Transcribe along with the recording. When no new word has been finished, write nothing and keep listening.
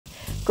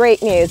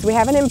Great news, we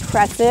have an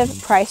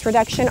impressive price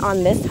reduction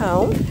on this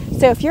home.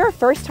 So if you're a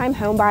first-time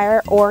home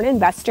buyer or an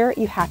investor,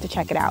 you have to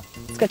check it out.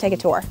 Let's go take a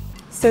tour.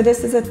 So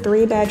this is a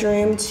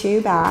 3-bedroom,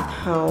 2-bath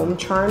home,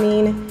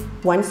 charming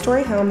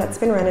 1-story home that's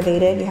been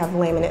renovated. You have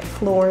laminate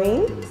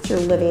flooring, it's your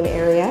living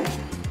area.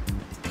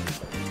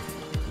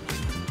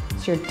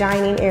 It's your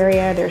dining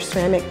area, there's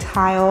ceramic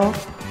tile.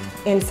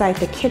 Inside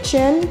the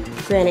kitchen,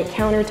 granite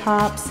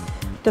countertops.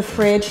 The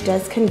fridge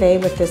does convey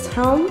with this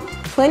home.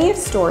 Plenty of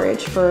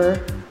storage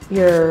for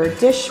your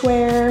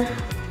dishware,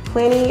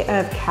 plenty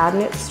of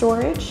cabinet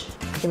storage.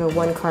 You have a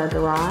 1-car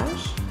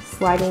garage,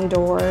 sliding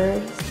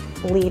doors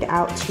lead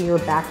out to your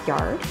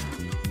backyard.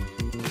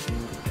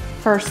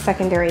 First,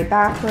 secondary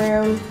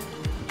bathroom.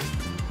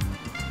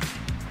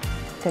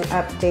 It's an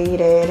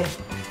updated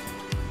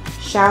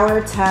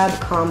shower tub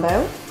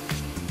combo.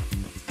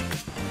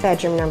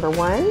 Bedroom number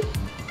 1.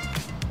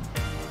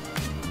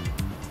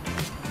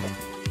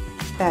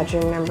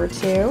 Bedroom number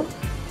 2.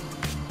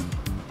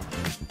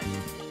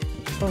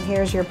 And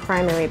here's your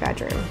primary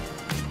bedroom,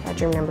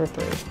 bedroom number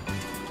 3.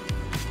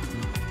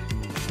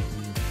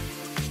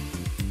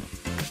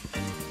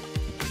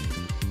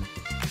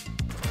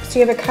 So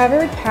you have a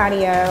covered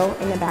patio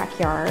in the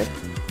backyard.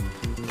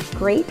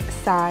 Great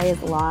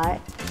size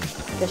lot.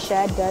 The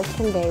shed does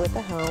convey with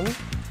the home.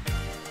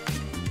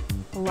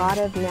 A lot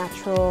of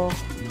natural,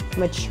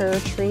 mature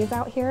trees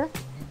out here,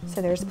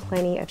 so there's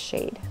plenty of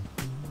shade.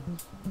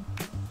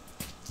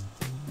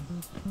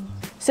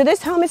 So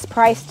this home is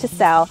priced to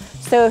sell.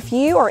 So if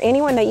you or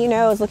anyone that you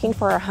know is looking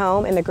for a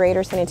home in the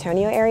greater San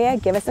Antonio area,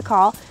 give us a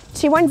call,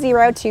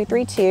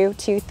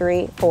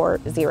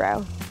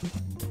 210-232-2340.